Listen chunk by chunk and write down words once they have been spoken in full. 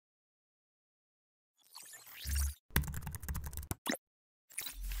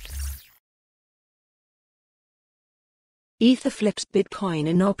Ether flips Bitcoin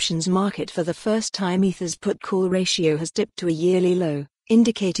in options market for the first time. Ether's put-call ratio has dipped to a yearly low,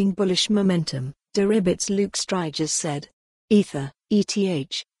 indicating bullish momentum, Deribit's Luke Striges said. Ether,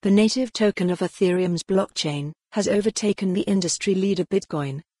 ETH, the native token of Ethereum's blockchain, has overtaken the industry leader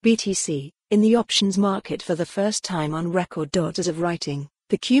Bitcoin, BTC, in the options market for the first time on record. As of writing,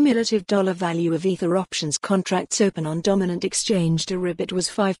 the cumulative dollar value of Ether options contracts open on dominant exchange Deribit was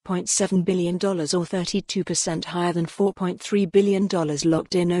 $5.7 billion, or 32% higher than $4.3 billion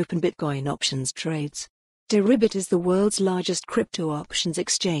locked in open Bitcoin options trades. Deribit is the world's largest crypto options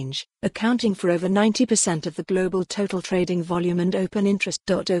exchange, accounting for over 90% of the global total trading volume and open interest.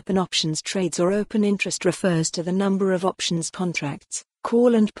 Open options trades, or open interest, refers to the number of options contracts,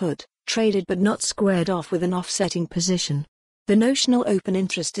 call and put, traded but not squared off with an offsetting position. The notional open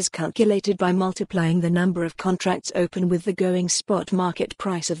interest is calculated by multiplying the number of contracts open with the going spot market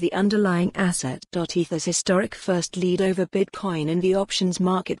price of the underlying asset. Ether's historic first lead over Bitcoin in the options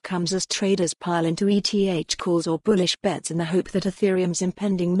market comes as traders pile into ETH calls or bullish bets in the hope that Ethereum's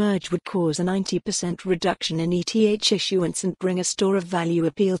impending merge would cause a 90% reduction in ETH issuance and bring a store of value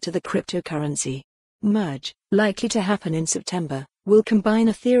appeal to the cryptocurrency. Merge, likely to happen in September, will combine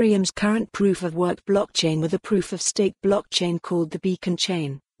Ethereum's current proof-of-work blockchain with a proof-of-stake blockchain called the Beacon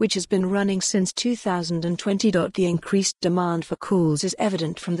Chain, which has been running since 2020. The increased demand for calls is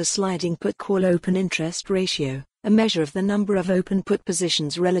evident from the sliding put-call open interest ratio, a measure of the number of open put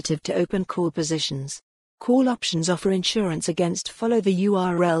positions relative to open call positions. Call options offer insurance against. Follow the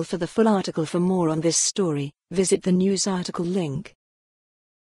URL for the full article. For more on this story, visit the news article link.